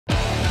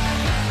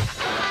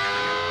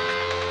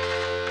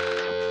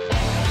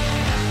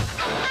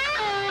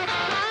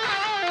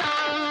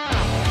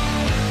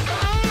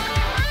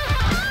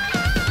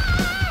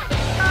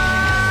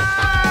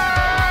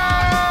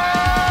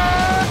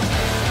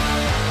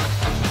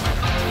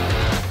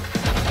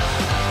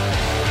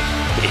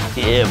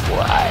Yeah,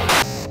 boy.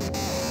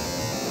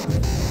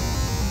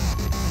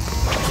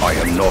 I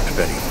am not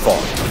very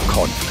fond of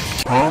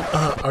conflict.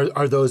 Huh?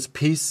 Are those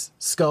peace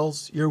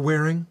skulls you're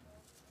wearing?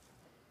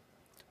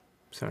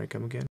 Sorry,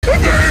 come again.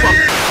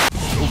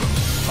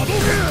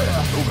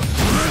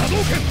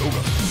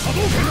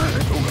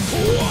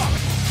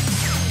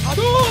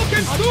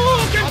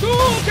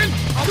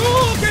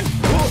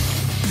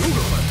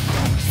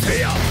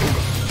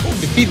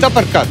 Repeat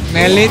uppercut.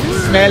 Smell it,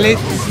 smell it,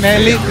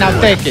 smell it. Now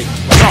take it.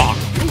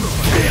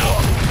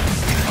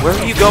 Where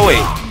are you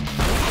going?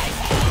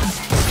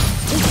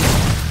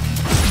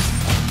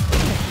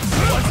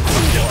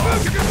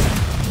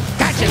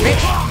 Gotcha,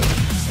 bitch.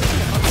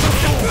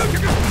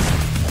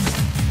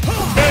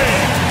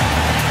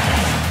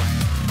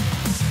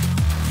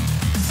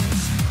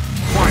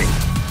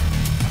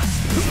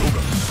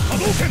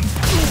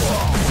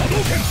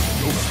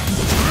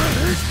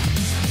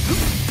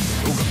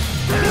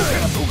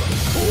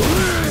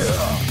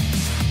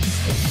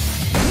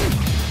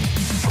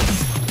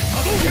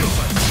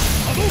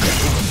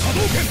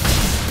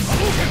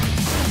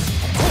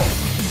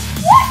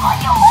 What will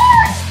you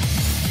learn?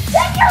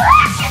 That your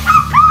actions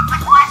have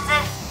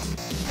consequences!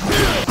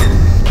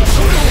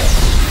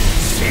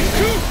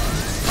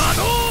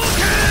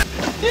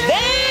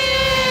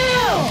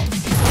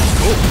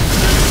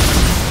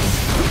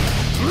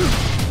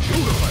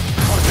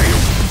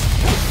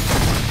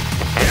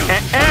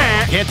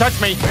 Can't touch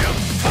me.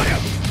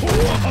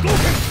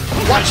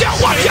 Watch out!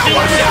 Watch out!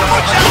 Watch out!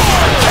 Watch out!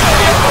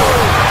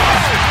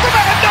 Come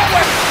out of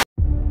nowhere!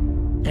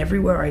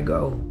 Everywhere I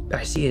go,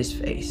 I see his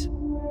face.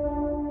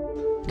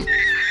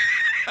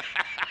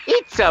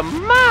 It's a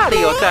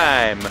Mario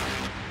time.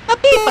 La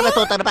pippa la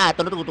tota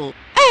labato, tutto.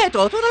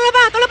 Tutto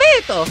lavato,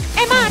 l'abito.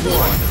 E Mario.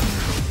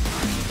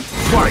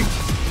 Fight!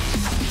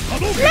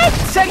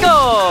 Let's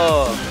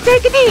go.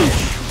 Take it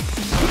easy.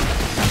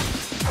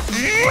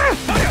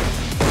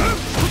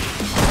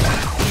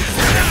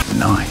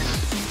 Nice.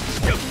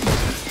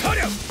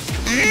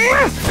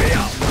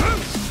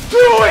 Do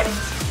it.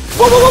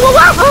 Whoa, whoa, whoa,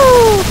 whoa,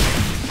 whoa.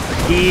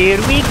 Here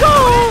we go.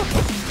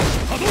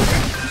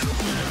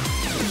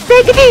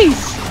 Take it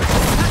easy.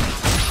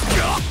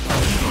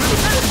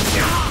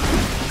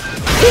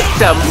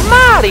 It's a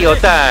Mario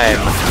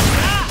time.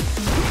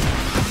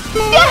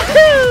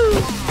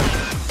 Yahoo!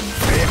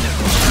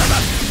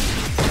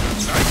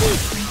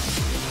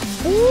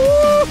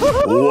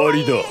 終わ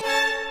りだ。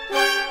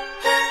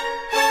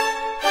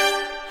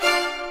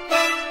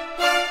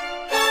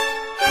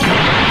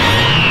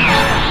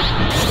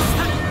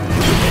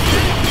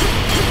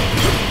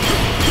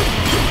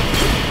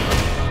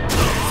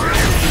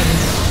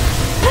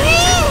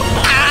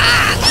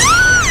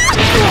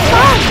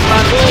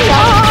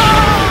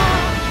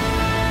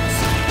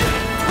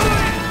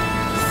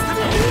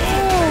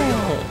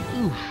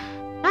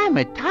I'm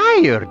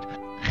tired.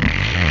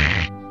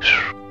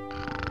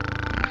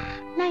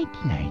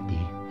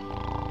 Nighty.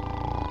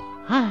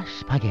 Ah,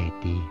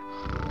 spaghetti.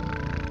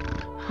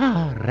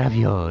 Ah,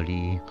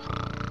 ravioli.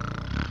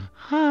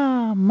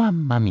 Ah,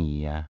 mamma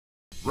mia.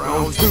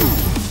 Round 2.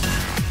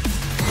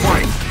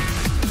 Fight!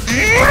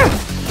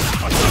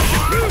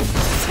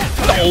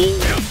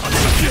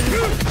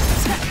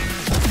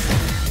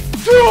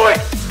 Do it.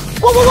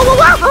 Whoa, whoa, whoa,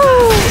 whoa,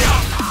 whoa.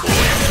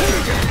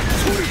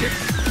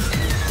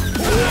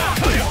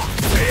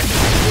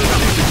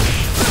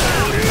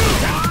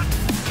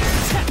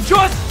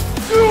 Just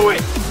do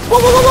it. Whoa,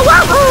 whoa, whoa,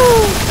 whoa,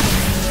 whoa.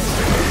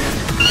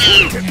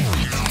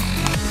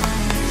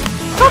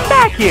 Come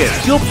back here,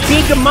 you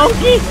big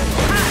monkey.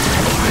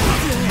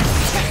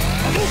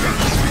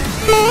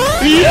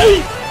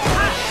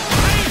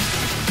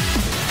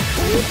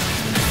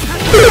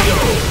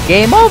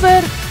 Game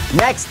over.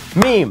 Next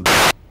meme.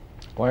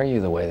 Why are you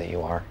the way that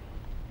you are?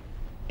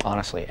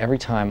 Honestly, every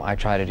time I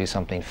try to do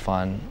something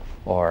fun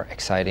or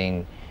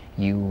exciting,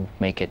 you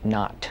make it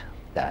not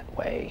that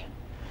way.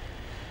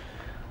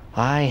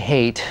 I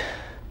hate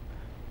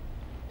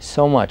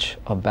so much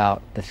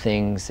about the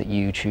things that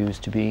you choose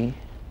to be.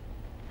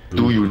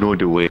 Do you know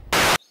the way?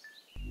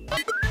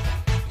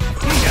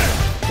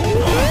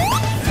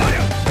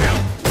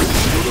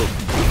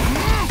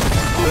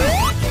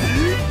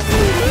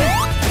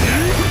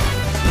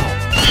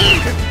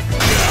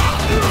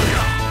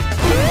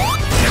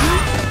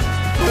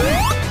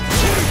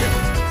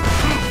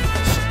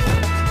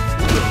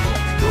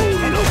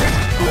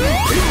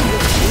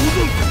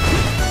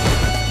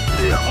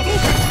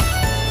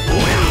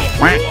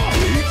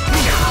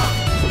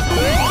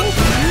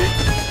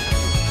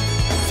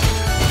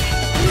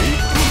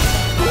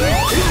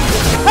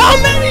 How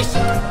many?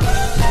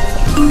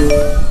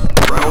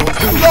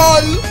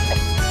 LOL!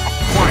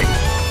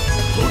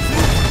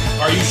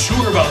 Are you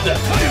sure about that?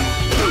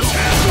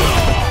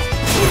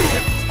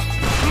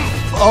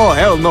 Oh,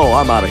 hell no,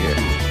 I'm out of here.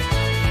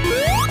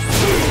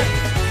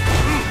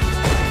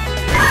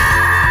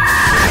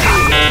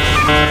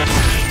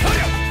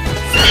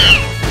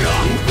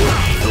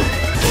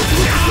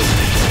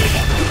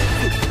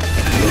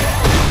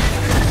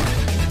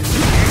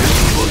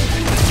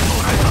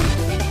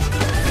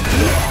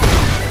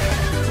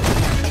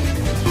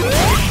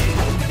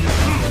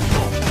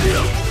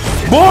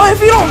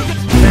 Sit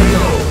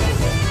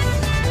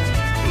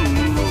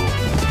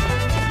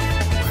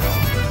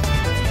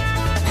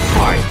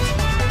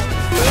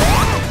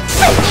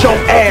your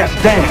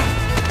ass down.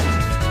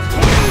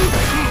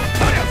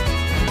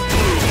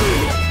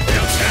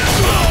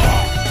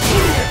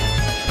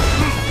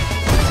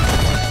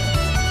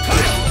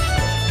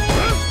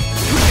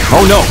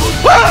 Oh no!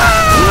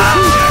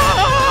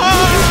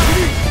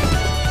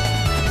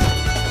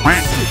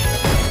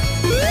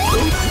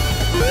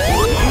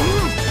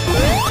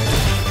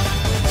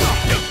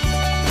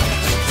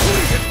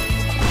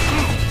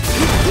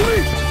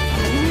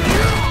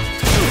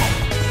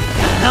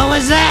 How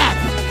was that?